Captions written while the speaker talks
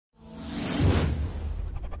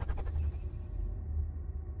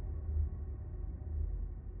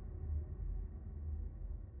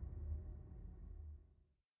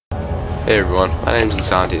Hey everyone, my name's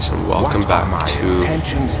Xantis and welcome back to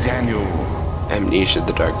Daniel? Amnesia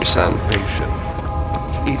The Dark Decent. Salvation.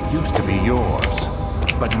 It used to be yours,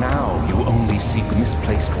 but now you only seek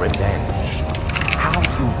misplaced revenge. How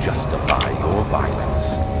do you justify your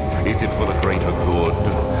violence? Is it for the greater good?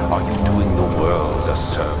 Are you doing the world a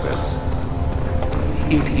service?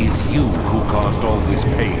 It is you who caused all this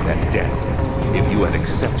pain and death. If you had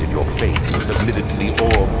accepted your fate and submitted to the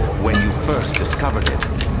orb when you first discovered it,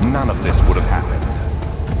 none of this would have happened.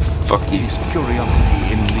 Fuck you. It is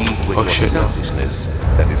curiosity in league with your selfishness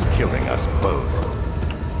that is killing us both.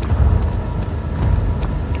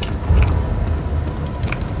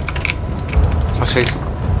 Fuck's sake.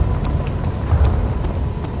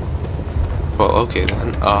 Well, okay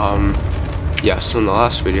then. Yeah, so in the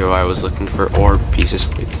last video I was looking for orb pieces.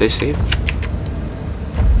 Wait, did they save?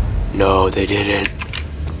 No, they didn't.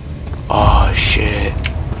 Oh shit.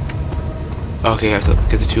 Okay, I have to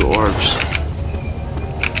get the 2 orbs.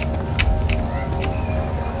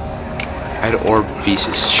 I had orb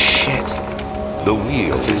pieces. Shit. The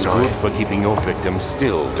wheel is good for keeping your victims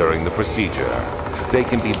still during the procedure. They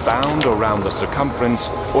can be bound around the circumference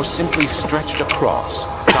or simply stretched across,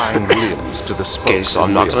 tying limbs to the spokes. Okay, so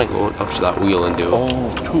I'm not gonna go up to that wheel and do it.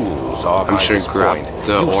 All tools are I'm just gonna grab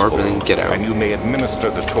the orb and then get out. And you may administer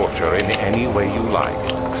the torture in any way you like.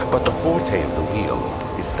 But the forte of the wheel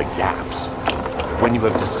is the gaps. When you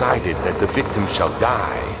have decided that the victim shall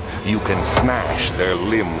die, you can smash their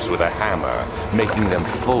limbs with a hammer, making them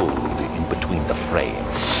fold in between the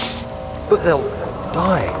frames. But they'll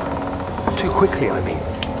die. Too quickly, I mean.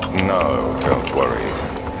 No, don't worry.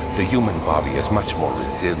 The human body is much more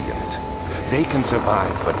resilient. They can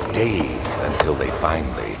survive for days until they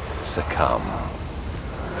finally succumb.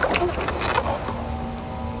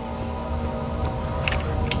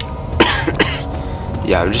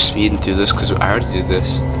 Yeah, I'm just speeding through this because I already did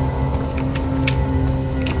this.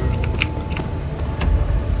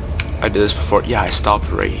 I did this before. Yeah, I stopped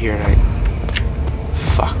right here and I...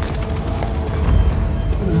 Fuck.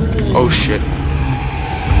 Oh shit.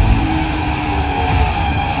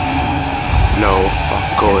 No,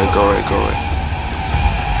 fuck. Go away, go away, go away.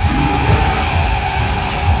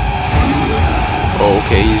 Oh,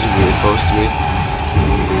 okay, he's really close to me.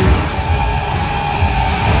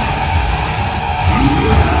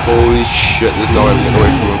 Holy shit, there's no way I'm getting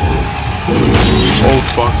away from him. Oh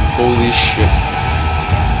fuck, holy shit.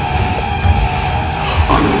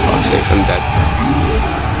 Oh, for fuck's sakes, I'm dead.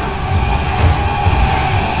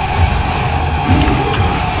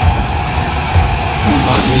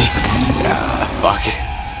 Fuck me. Yeah, fuck it.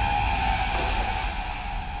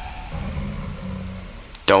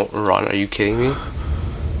 Don't run, are you kidding me?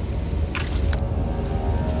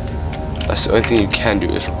 That's the only thing you can do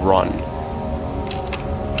is run.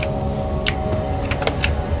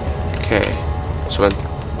 Okay, so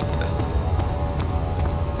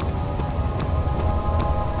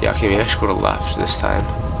yeah, okay, maybe I should go to left this time.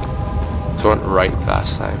 So I went right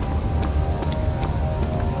last time.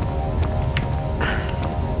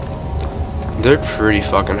 They're pretty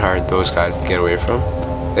fucking hard, those guys, to get away from.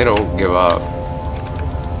 They don't give up.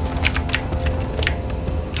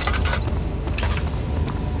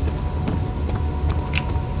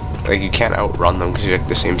 Like, you can't outrun them because you're like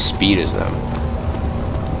the same speed as them.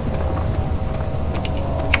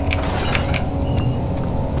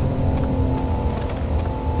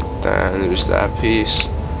 Then there's that piece.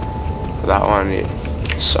 That one, it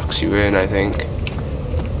sucks you in, I think.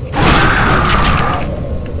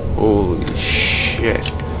 Holy shit.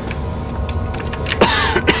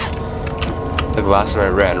 The last time I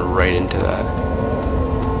ran right into that.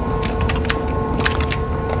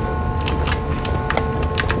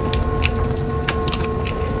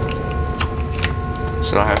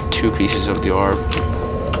 So now I have 2 pieces of the orb.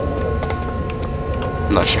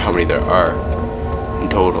 I'm not sure how many there are in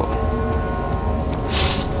total.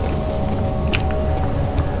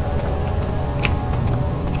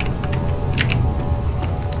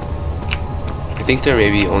 I think there may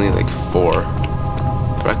be only like 4,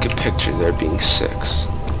 but I could picture there being 6.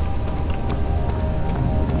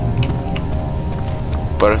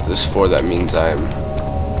 But if there's 4, that means I'm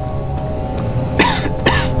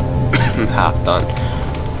half done.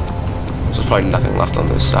 So there's probably nothing left on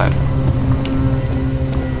this side.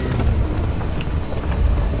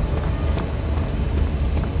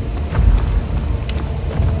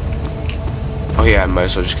 Oh yeah, I might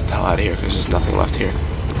as well just get the hell out of here because there's nothing left here.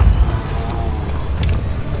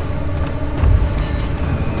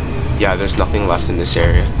 Yeah, there's nothing left in this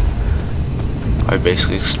area. I've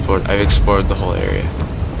explored the whole area.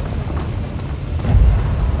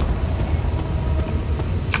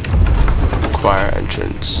 Acquire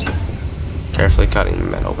entrance. Carefully cutting the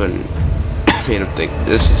men open made him think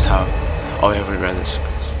this is how. Oh, yeah, we read this.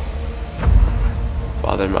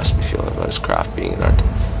 Father must be feeling about his craft being an art.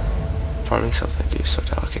 Forming something to be so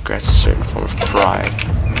delicate grants a certain form of pride.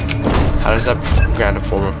 How does that grant a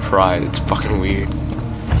form of pride? It's fucking weird.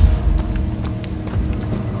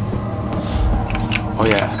 Oh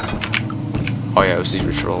yeah. Oh yeah, it was these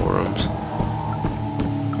ritual rooms.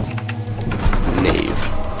 Knave.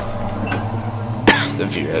 The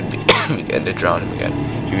fear had began to drown him again.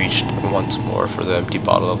 He reached once more for the empty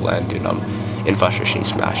bottle of land Dunum. In frustration, he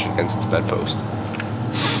smashed it against the bedpost.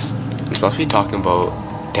 This must be talking about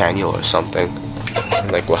Daniel or something.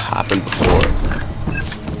 Like what happened before.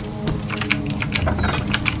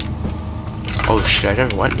 Oh shit, I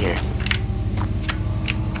never went here.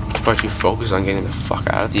 I'm probably too focused on getting the fuck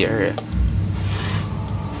out of the area.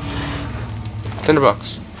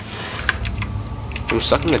 $10. I'm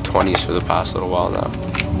stuck in the 20s for the past little while now.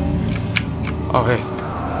 Oh hey.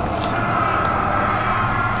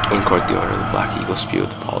 In court, the order of the Black Eagle spew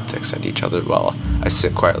the politics at each other while I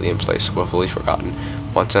sit quietly in place, willfully forgotten.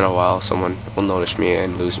 Once in a while, someone will notice me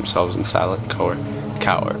and lose themselves in silent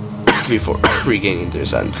cower before regaining their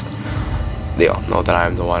sense. They all know that I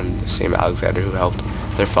am the one, the same Alexander who helped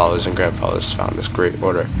their fathers and grandfathers found this great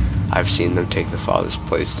order. I've seen them take the fathers'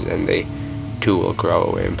 places, and they too will grow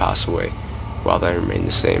away and pass away, while they remain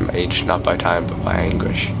the same, aged not by time but by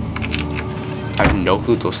anguish. I have no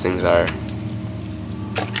clue what those things are.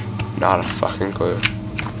 Not a fucking clue.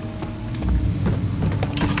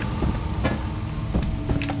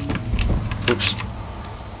 Oops.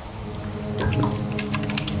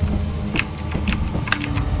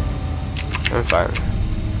 I'm fine.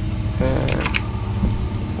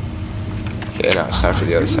 Okay, now it's time for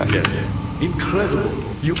the other side. Incredible.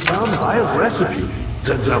 You found Raya's recipe.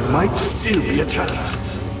 Then there might still be a chance.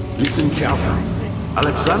 Listen carefully.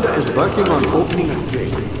 Alexander is working on opening a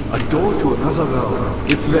gate, a door to another realm.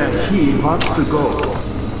 It's where he wants to go.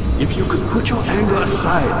 If you could put your anger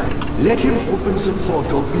aside, let him open the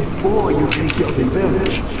portal before you take your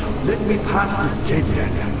revenge. Let me pass the gate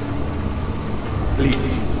then.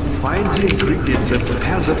 Please, find the ingredients and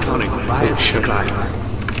prepare the tonic via scribe.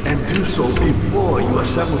 And do so before you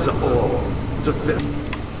assemble the orb.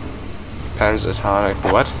 Pentatonic,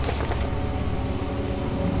 what?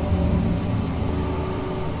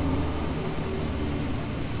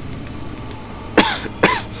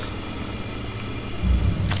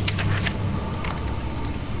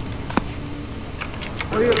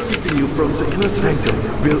 Fire keeping you from the inner sanctum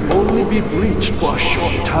will only be breached for a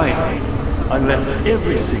short time. Unless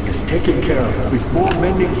everything is taken care of before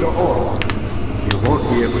mending the orb, you won't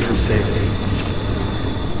be able to save him.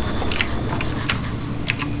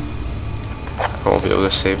 I won't be able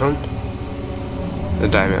to save him? The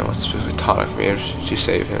diamond was specifically tonic made to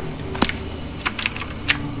save him.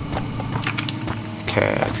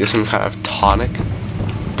 Okay, I get some kind of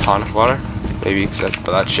tonic water? Maybe, because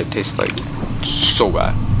that shit tastes like so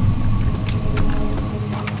bad.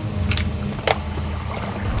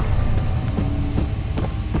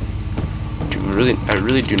 I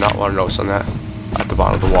really do not want to know what's on that at the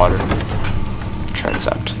bottom of the water.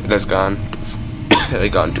 Transept. It has gone. It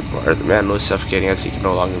had gone too far. The man was suffocating as he could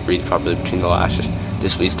no longer breathe properly between the lashes.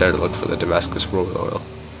 This lead started to look for the Damascus road oil.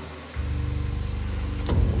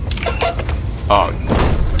 Oh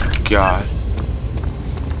god.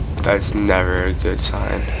 That's never a good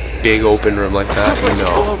sign. Big open room like that, you know.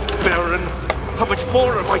 Oh, Baron! How much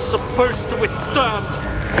more am I supposed to withstand?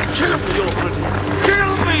 Kill me already!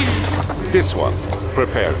 Kill me! This one.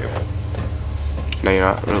 Prepare him. No, you're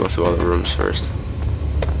not. I'm gonna go through all the rooms first.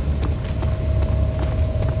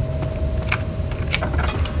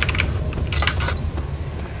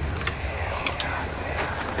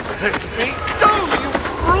 Let me go, you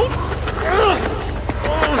brute!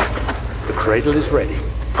 The cradle is ready.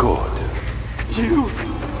 Good.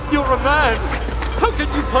 You're a man! How can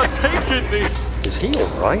you partake in this? Is he all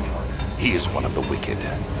right? He is one of the wicked.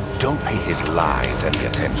 Don't pay his lies any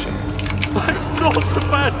attention. I'm not a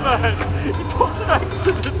bad man! It was an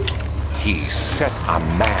accident! He set a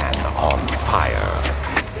man on fire.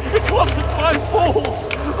 It wasn't my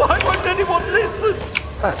fault! Why won't anyone listen?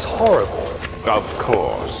 That's horrible. Of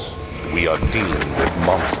course. We are dealing with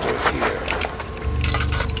monsters here.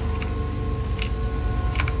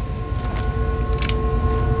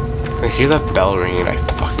 I hear that bell ringing and I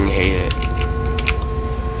fucking hate it.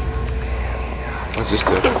 What's this do?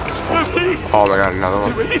 Oh my god, another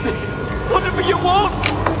one. Do anything! Whatever you want!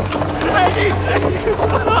 Anything!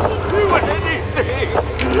 I'll do anything!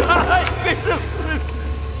 I'm innocent!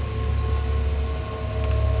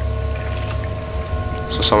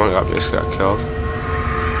 So someone basically got killed.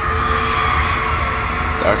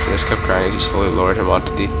 Darkness kept crying as he slowly lowered him off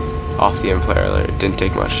the implayer. It didn't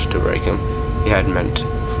take much to break him. It had meant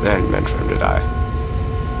for him to die.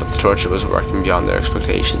 But the torture was working beyond their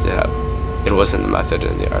expectations. It wasn't the method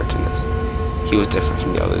and the art in it. He was different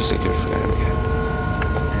from the others. They could forget him again.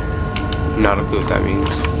 Not a clue what that means.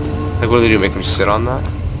 Like, what do they do? Make him sit on that?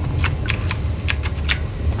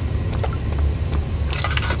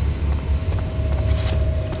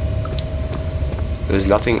 There's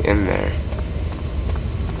nothing in there.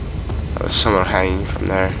 There was someone hanging from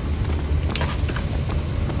there.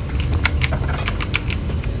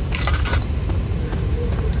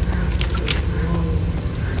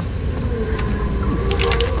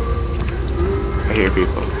 I hear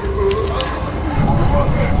people.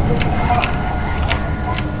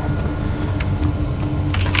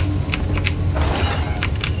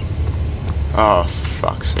 Oh, for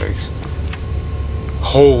fuck's sakes.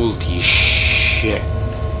 Holy shit.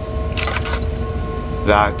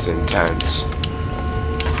 That's intense.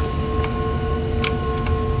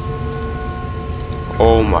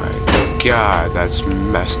 Oh my god, that's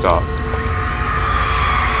messed up.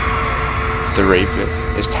 The rapist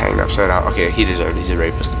is hanged upside down. Okay, he deserved it. He's a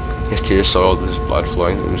rapist. His tears soiled, his blood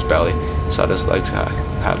flowing from his belly. Saw his legs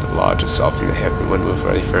had lodged itself in the hip and wouldn't move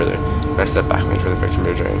any further. I stepped back, waiting for the victim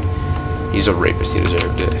to drain. He's a rapist. He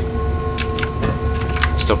deserved it.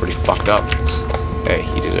 Still pretty fucked up. Hey,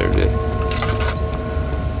 he deserved it.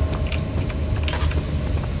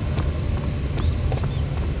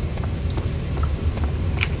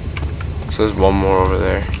 So there's one more over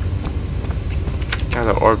there. Yeah,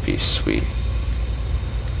 the orb piece, sweet.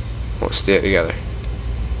 We'll stay together.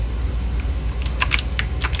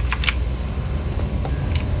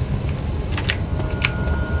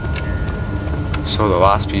 So the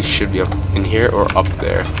last piece should be up in here or up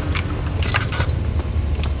there.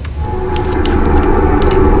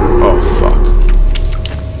 Oh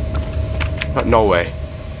fuck. No way.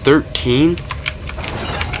 13?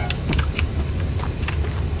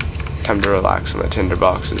 Time to relax on the tinder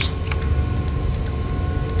boxes.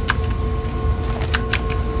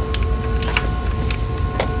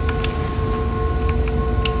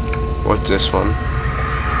 What's this one?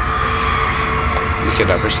 The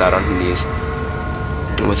kidnapper sat on her knees.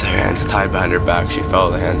 With her hands tied behind her back, she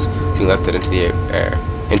followed the hands being lifted into the air.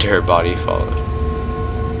 Into her body followed.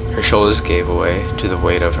 Her shoulders gave way to the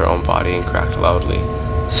weight of her own body and cracked loudly.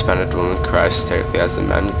 The suspended woman cried hysterically as the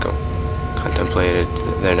men contemplated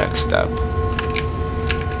their next step.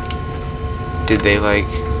 Did they like...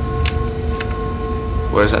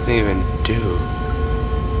 What does that thing even do?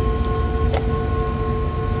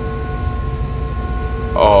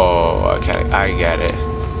 Oh, okay, I get it.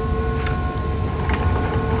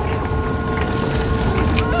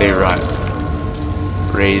 They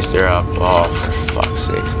raised her up. Oh, for fuck's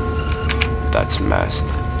sake. That's messed.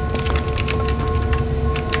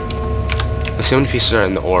 Let's see how many pieces are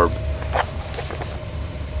in the orb.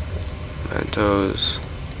 Mementos.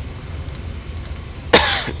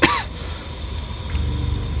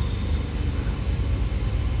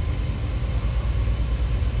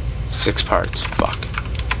 6 parts. Fuck.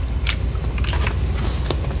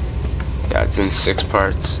 Yeah, it's in 6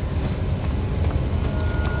 parts.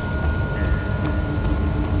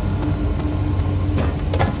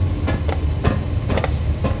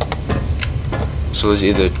 So there's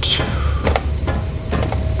either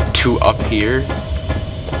 2 up here,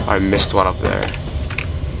 or I missed 1 up there.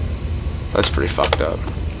 That's pretty fucked up.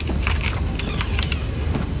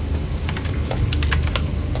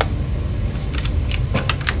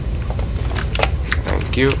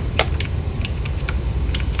 Thank you.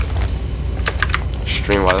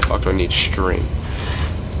 String, why the fuck do I need string?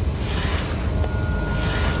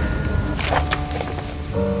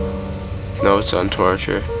 Notes on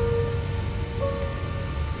torture.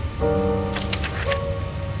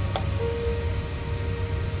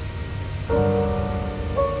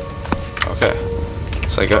 Okay.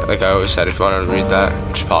 So like I always said, if you wanted to read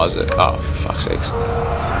that, just pause it. Oh, for fuck's sakes.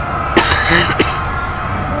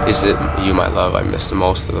 Is it you, my love, I miss the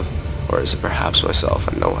most of? Or is it perhaps myself?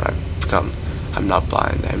 I know what I've become. I'm not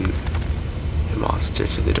blind. I'm a monster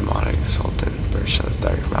to the demonic sultan, burst out of the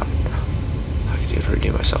dark mountain. How could you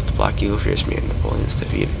redeem myself? The Black Eagle fears me and Napoleon's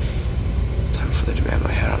defeat. Time for the demand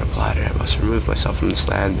my head on a platter. I must remove myself from this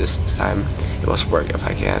land. This time it must work. If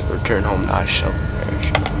I can't return home, I shall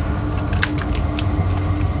perish.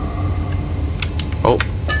 Oh,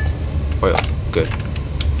 oil. Good.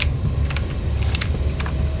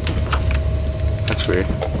 That's weird.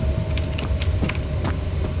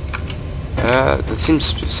 That seems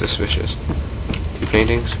suspicious. 2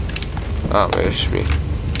 paintings? Oh, maybe it's me.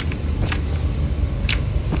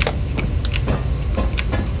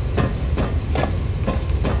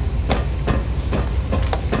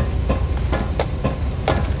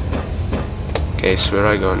 Okay, so where do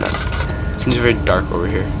I go now? It seems very dark over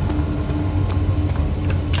here.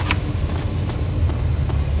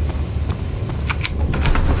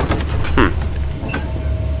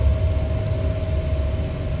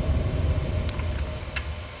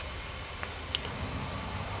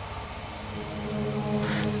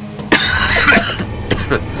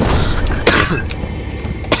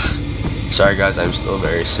 Sorry guys, I'm still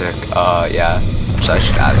very sick. Yeah, so I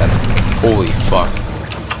should add that. Holy fuck.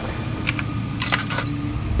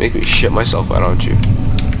 Make me shit myself, why don't you?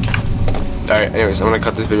 Alright, anyways, I'm gonna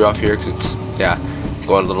cut this video off here because it's, yeah,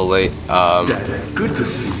 going a little late. Good to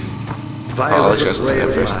see. Let's just listen to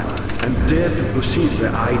him first. And dared to proceed where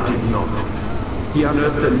I did not. He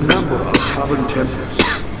unearthed a number of carbon temples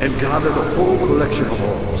and gathered a whole collection of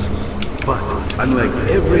orbs. But, unlike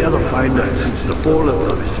every other finder since the fall of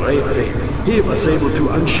the Israel faith, he was able to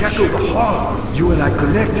unshackle the horror you and I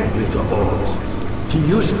connected with the orbs. He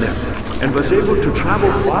used them and was able to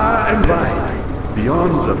travel far and wide,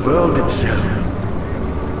 beyond the world itself.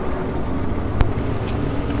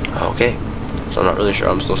 Okay, so I'm not really sure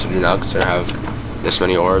what I'm supposed to do now because I have this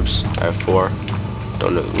many orbs. I have 4.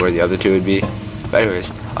 Don't know where the other 2 would be. But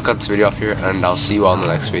anyways, I'll cut this video off here and I'll see you all in the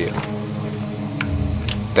next video.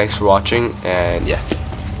 Thanks for watching, and yeah,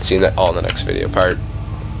 see you all in the next video, part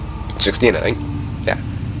 16 I think.